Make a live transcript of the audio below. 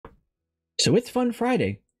So it's Fun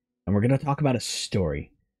Friday, and we're going to talk about a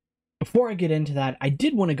story. Before I get into that, I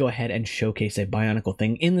did want to go ahead and showcase a Bionicle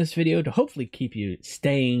thing in this video to hopefully keep you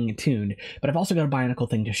staying tuned, but I've also got a Bionicle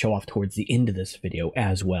thing to show off towards the end of this video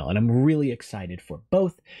as well, and I'm really excited for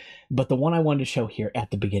both. But the one I wanted to show here at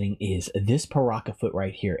the beginning is this Paraka foot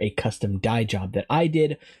right here, a custom dye job that I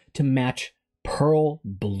did to match Pearl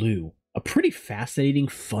Blue. A pretty fascinating,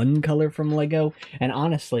 fun color from LEGO, and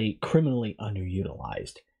honestly, criminally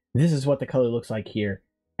underutilized. This is what the color looks like here.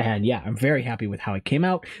 And yeah, I'm very happy with how it came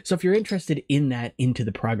out. So if you're interested in that, into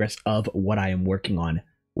the progress of what I am working on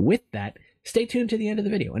with that, stay tuned to the end of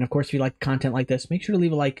the video. And of course, if you like content like this, make sure to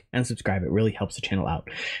leave a like and subscribe. It really helps the channel out.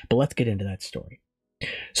 But let's get into that story.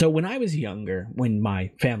 So when I was younger, when my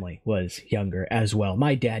family was younger as well,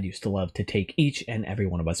 my dad used to love to take each and every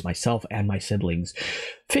one of us, myself and my siblings,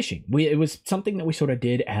 fishing. It was something that we sort of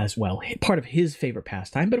did as well, part of his favorite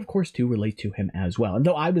pastime, but of course to relate to him as well. And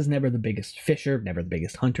though I was never the biggest fisher, never the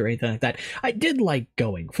biggest hunter or anything like that, I did like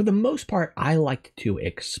going. For the most part, I liked to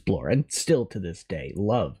explore, and still to this day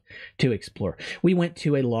love to explore. We went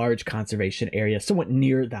to a large conservation area somewhat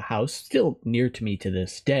near the house, still near to me to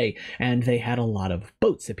this day, and they had a lot of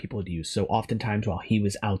boats that people would use. So oftentimes while he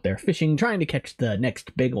was out there fishing, trying to catch the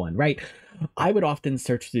next big one, right, I would often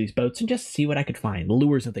search through these boats and just see what I could find,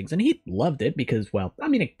 lures and things. And he loved it because, well, I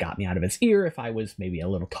mean, it got me out of his ear if I was maybe a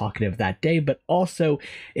little talkative that day, but also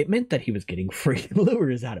it meant that he was getting free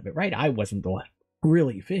lures out of it, right? I wasn't the one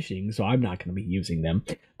really fishing, so I'm not going to be using them.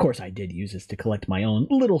 Of course, I did use this to collect my own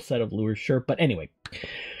little set of lures, sure, but anyway,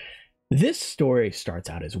 this story starts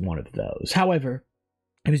out as one of those. However,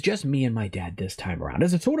 it was just me and my dad this time around.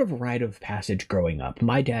 As a sort of rite of passage growing up,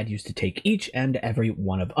 my dad used to take each and every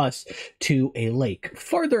one of us to a lake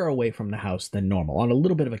farther away from the house than normal on a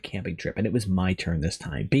little bit of a camping trip, and it was my turn this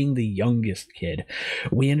time. Being the youngest kid,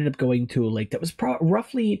 we ended up going to a lake that was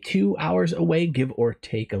roughly 2 hours away, give or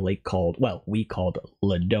take, a lake called, well, we called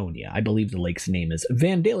Ladonia. I believe the lake's name is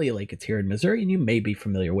Vandalia Lake. It's here in Missouri, and you may be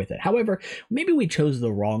familiar with it. However, maybe we chose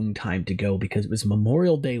the wrong time to go because it was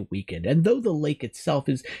Memorial Day weekend, and though the lake itself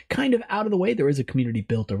is kind of out of the way, there is a community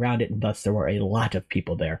built around it, and thus there were a lot of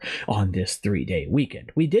people there on this 3-day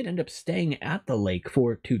weekend. We did end up staying at the lake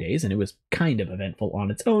for 2 days, and it was kind of eventful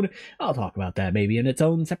on its own. I'll talk about that maybe in its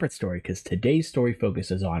own separate story, because today's story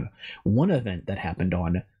focuses on one event that happened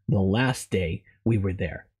on the last day we were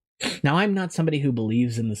there. Now, I'm not somebody who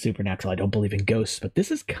believes in the supernatural. I don't believe in ghosts, but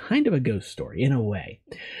this is kind of a ghost story in a way.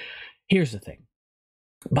 Here's the thing.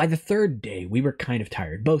 By the 3rd day, we were kind of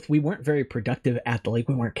tired. Both, we weren't very productive at the lake.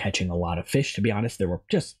 We weren't catching a lot of fish, to be honest. There were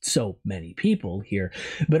just so many people here.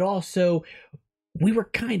 But also, we were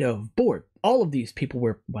kind of bored. All of these people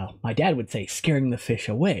were, well, my dad would say, scaring the fish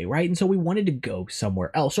away, right? And so we wanted to go somewhere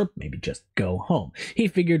else, or maybe just go home. He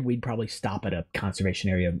figured we'd probably stop at a conservation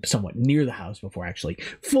area somewhat near the house before actually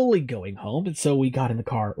fully going home. And so we got in the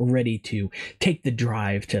car ready to take the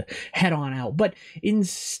drive to head on out. But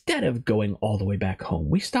instead of going all the way back home,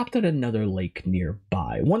 we stopped at another lake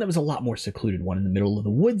nearby, one that was a lot more secluded, one in the middle of the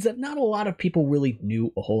woods that not a lot of people really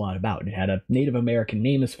knew a whole lot about. It had a Native American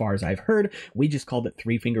name as far as I've heard. We just called it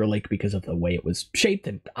Three Finger Lake because of the way it was shaped,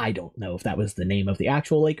 and I don't know if that was the name of the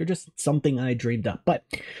actual lake or just something I dreamed up, but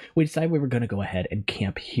we decided we were going to go ahead and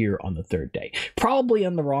camp here on the 3rd day. Probably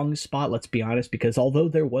on the wrong spot, let's be honest, because although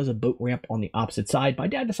there was a boat ramp on the opposite side, my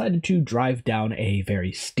dad decided to drive down a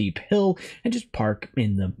very steep hill and just park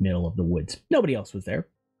in the middle of the woods. Nobody else was there.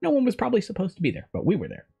 No one was probably supposed to be there, but we were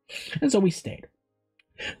there, and so we stayed.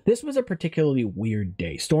 This was a particularly weird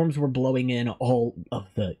day. Storms were blowing in all of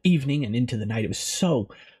the evening and into the night. It was so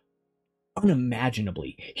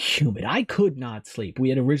unimaginably humid. I could not sleep. We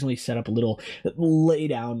had originally set up a little lay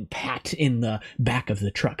down pat in the back of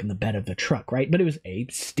the truck, in the bed of the truck, right? But it was A,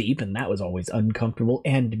 steep, and that was always uncomfortable,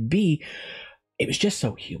 and B, it was just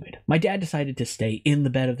so humid. My dad decided to stay in the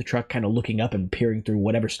bed of the truck, kind of looking up and peering through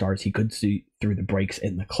whatever stars he could see through the breaks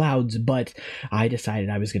in the clouds, but I decided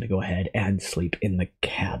I was going to go ahead and sleep in the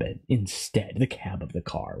cabin instead, the cab of the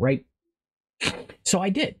car, right? So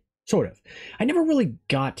I did. Sort of. I never really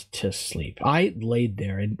got to sleep. I laid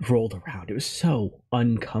there and rolled around. It was so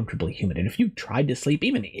uncomfortably humid. And if you tried to sleep,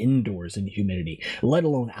 even indoors in humidity, let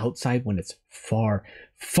alone outside when it's far,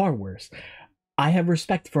 far worse, I have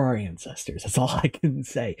respect for our ancestors. That's all I can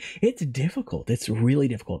say. It's difficult. It's really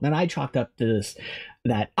difficult. And I chalked up to this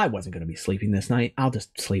that I wasn't going to be sleeping this night. I'll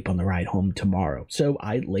just sleep on the ride home tomorrow. So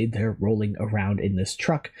I laid there rolling around in this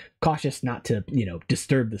truck, cautious not to,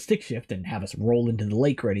 disturb the stick shift and have us roll into the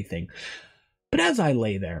lake or anything. But as I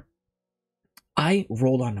lay there, I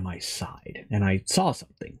rolled onto my side and I saw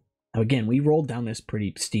something. Now, again, we rolled down this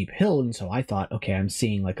pretty steep hill, and so I thought, okay, I'm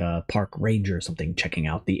seeing like a park ranger or something checking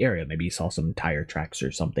out the area. Maybe he saw some tire tracks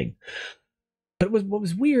or something. But what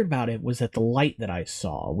was weird about it was that the light that I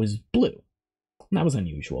saw was blue. And that was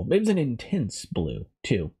unusual. It was an intense blue,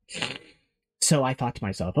 too. So I thought to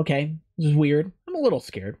myself, okay, this is weird. I'm a little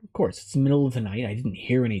scared. Of course, it's the middle of the night. I didn't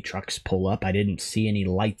hear any trucks pull up. I didn't see any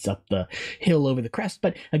lights up the hill over the crest.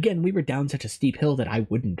 But again, we were down such a steep hill that I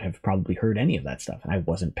wouldn't have probably heard any of that stuff. And I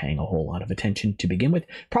wasn't paying a whole lot of attention to begin with.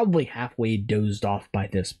 Probably halfway dozed off by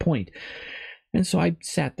this point. And so I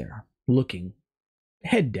sat there looking,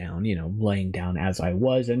 head down, laying down as I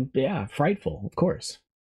was. And yeah, frightful, of course.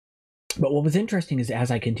 But what was interesting is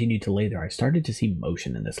as I continued to lay there, I started to see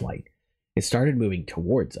motion in this light. It started moving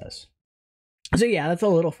towards us. So yeah, that's a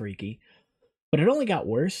little freaky. But it only got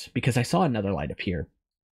worse because I saw another light appear.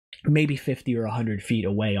 Maybe 50 or 100 feet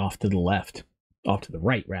away off to the left. Off to the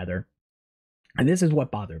right, rather. And this is what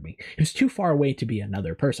bothered me. It was too far away to be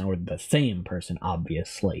another person, or the same person,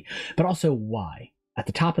 obviously. But also why? At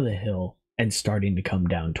the top of the hill and starting to come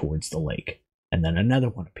down towards the lake. And then another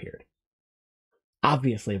one appeared.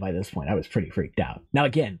 Obviously, by this point, I was pretty freaked out. Now,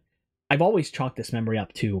 again, I've always chalked this memory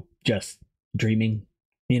up to just dreaming.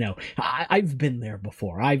 I've been there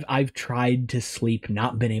before. I've tried to sleep,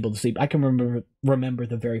 not been able to sleep. I can remember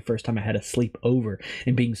the very first time I had a sleepover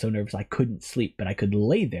and being so nervous I couldn't sleep, but I could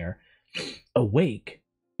lay there awake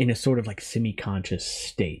in a sort of like semi-conscious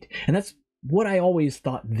state. And that's what I always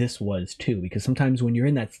thought this was too, because sometimes when you're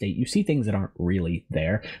in that state, you see things that aren't really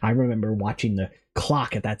there. I remember watching the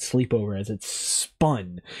clock at that sleepover as it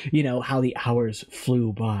spun, how the hours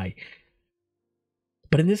flew by.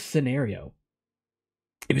 But in this scenario,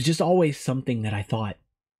 it was just always something that I thought,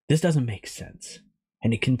 this doesn't make sense.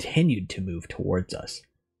 And it continued to move towards us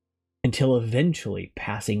until eventually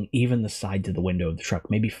passing even the side to the window of the truck,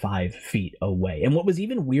 maybe 5 feet away. And what was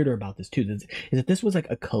even weirder about this too is that this was like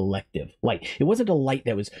a collective light. It wasn't a light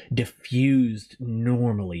that was diffused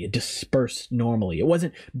normally, dispersed normally. It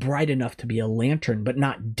wasn't bright enough to be a lantern, but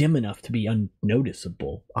not dim enough to be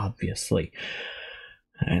unnoticeable, obviously.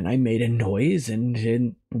 And I made a noise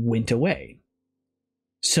and went away.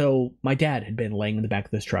 So my dad had been laying in the back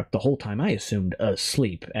of this truck the whole time, I assumed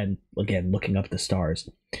asleep, and again, looking up at the stars.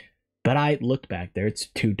 But I looked back there. It's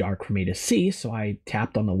too dark for me to see, so I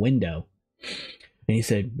tapped on the window. And he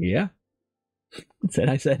said, yeah.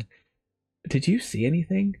 I said, did you see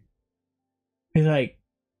anything? He's like,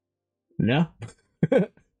 no.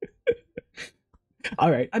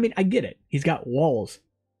 All right. I mean, I get it. He's got walls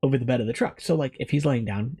over the bed of the truck. So, like, if he's laying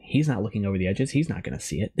down, he's not looking over the edges. He's not going to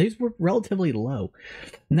see it. These were relatively low.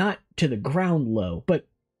 Not to the ground low, but,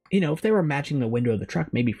 if they were matching the window of the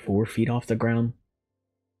truck, maybe 4 feet off the ground,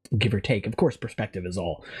 give or take. Of course, perspective is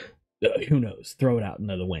all, who knows, throw it out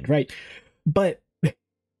into the wind, right? But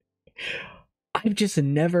I've just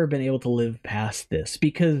never been able to live past this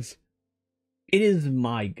because it is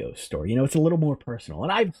my ghost story. It's a little more personal.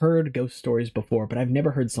 And I've heard ghost stories before, but I've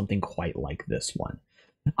never heard something quite like this one.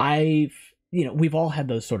 We've all had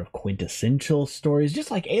those sort of quintessential stories,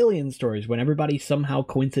 just like alien stories, when everybody somehow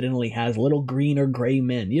coincidentally has little green or gray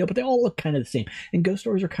men, but they all look kind of the same. And ghost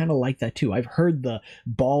stories are kind of like that too. I've heard the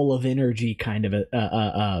ball of energy kind of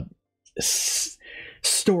a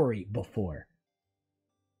story before,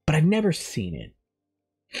 but I've never seen it.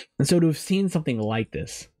 And so to have seen something like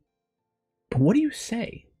this, but what do you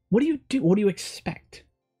say? What do you do? What do you expect?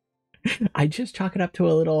 I just chalk it up to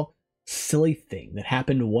a little silly thing that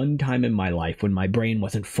happened one time in my life when my brain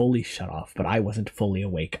wasn't fully shut off, but I wasn't fully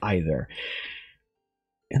awake either.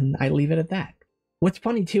 And I leave it at that. What's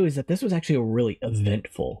funny too is that this was actually a really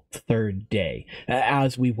eventful third day.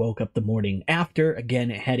 As we woke up the morning after,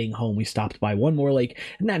 again, heading home, we stopped by one more lake,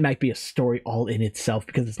 and that might be a story all in itself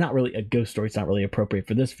because it's not really a ghost story. It's not really appropriate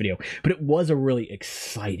for this video, but it was a really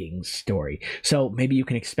exciting story. So maybe you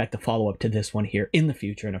can expect a follow-up to this one here in the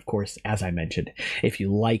future. And of course, as I mentioned, if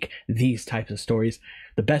you like these types of stories,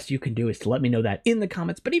 the best you can do is to let me know that in the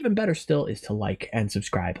comments, but even better still is to like and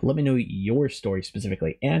subscribe. Let me know your story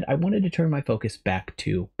specifically. And I wanted to turn my focus back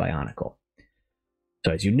to Bionicle.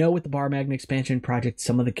 So as you know, with the Bar Magnet expansion project,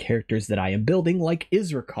 some of the characters that I am building, like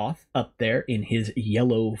Izrakoth up there in his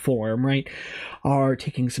yellow form, right, are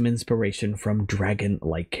taking some inspiration from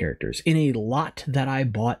dragon-like characters. In a lot that I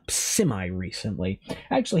bought semi-recently,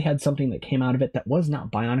 I actually had something that came out of it that was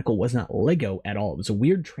not Bionicle, was not Lego at all. It was a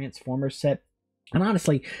weird Transformer set. And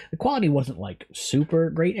honestly, the quality wasn't like super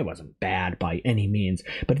great. It wasn't bad by any means,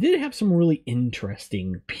 but it did have some really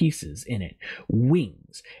interesting pieces in it.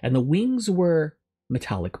 Wings. And the wings were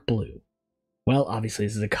metallic blue. Well, obviously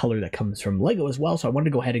this is a color that comes from Lego as well, so I wanted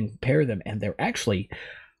to go ahead and compare them, and they're actually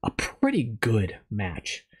a pretty good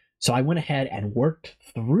match. So I went ahead and worked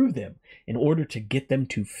through them in order to get them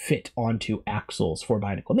to fit onto axles for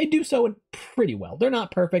Bionicle. And they do so pretty well. They're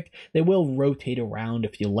not perfect. They will rotate around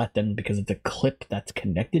if you let them because it's a clip that's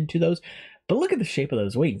connected to those. But look at the shape of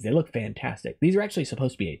those wings. They look fantastic. These are actually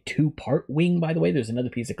supposed to be a two-part wing, by the way. There's another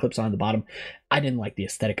piece that clips on the bottom. I didn't like the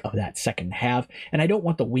aesthetic of that second half, and I don't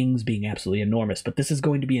want the wings being absolutely enormous, but this is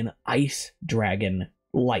going to be an ice dragon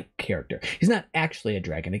like character. He's not actually a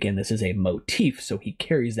dragon. Again, this is a motif, so he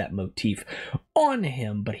carries that motif on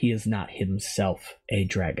him, but he is not himself a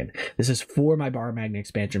dragon. This is for my Bar Magna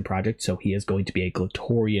expansion project, so he is going to be a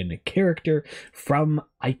Glatorian character from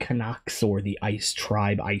Iconox or the Ice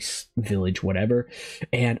Tribe, Ice Village, whatever.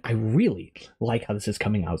 And I really like how this is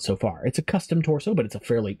coming out so far. It's a custom torso, but it's a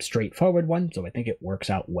fairly straightforward one, so I think it works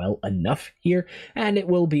out well enough here, and it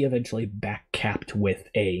will be eventually back capped with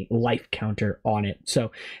a life counter on it.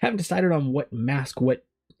 So I haven't decided on what mask, what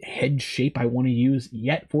head shape I want to use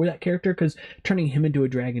yet for that character, because turning him into a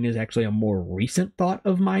dragon is actually a more recent thought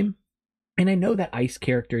of mine. And I know that ice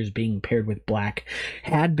characters being paired with black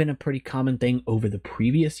had been a pretty common thing over the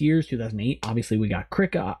previous years. 2008, obviously we got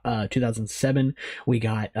Krika. 2007, we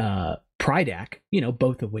got Prydak,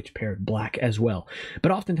 both of which paired black as well,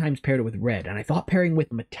 but oftentimes paired with red. And I thought pairing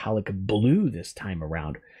with metallic blue this time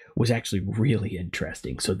around was actually really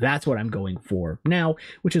interesting. So that's what I'm going for now,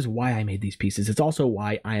 which is why I made these pieces. It's also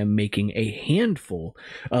why I am making a handful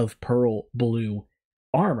of pearl blue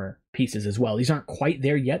armor pieces as well. These aren't quite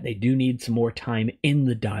there yet. They do need some more time in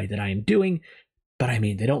the dye that I am doing, but I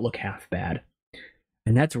mean, they don't look half bad.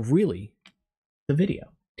 And that's really the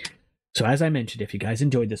video. So as I mentioned, if you guys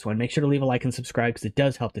enjoyed this one, make sure to leave a like and subscribe because it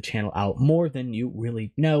does help the channel out more than you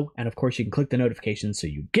really know. And of course, you can click the notifications so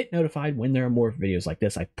you get notified when there are more videos like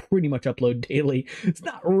this. I pretty much upload daily. It's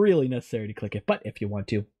not really necessary to click it, but if you want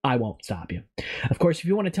to, I won't stop you. Of course, if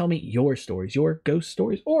you want to tell me your stories, your ghost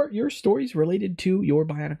stories, or your stories related to your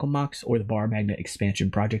Bionicle MOCs or the Bar Magna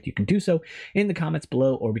expansion project, you can do so in the comments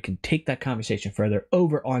below, or we can take that conversation further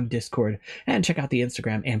over on Discord, and check out the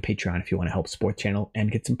Instagram and Patreon if you want to help support the channel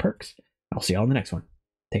and get some perks. I'll see you all in the next one.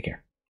 Take care.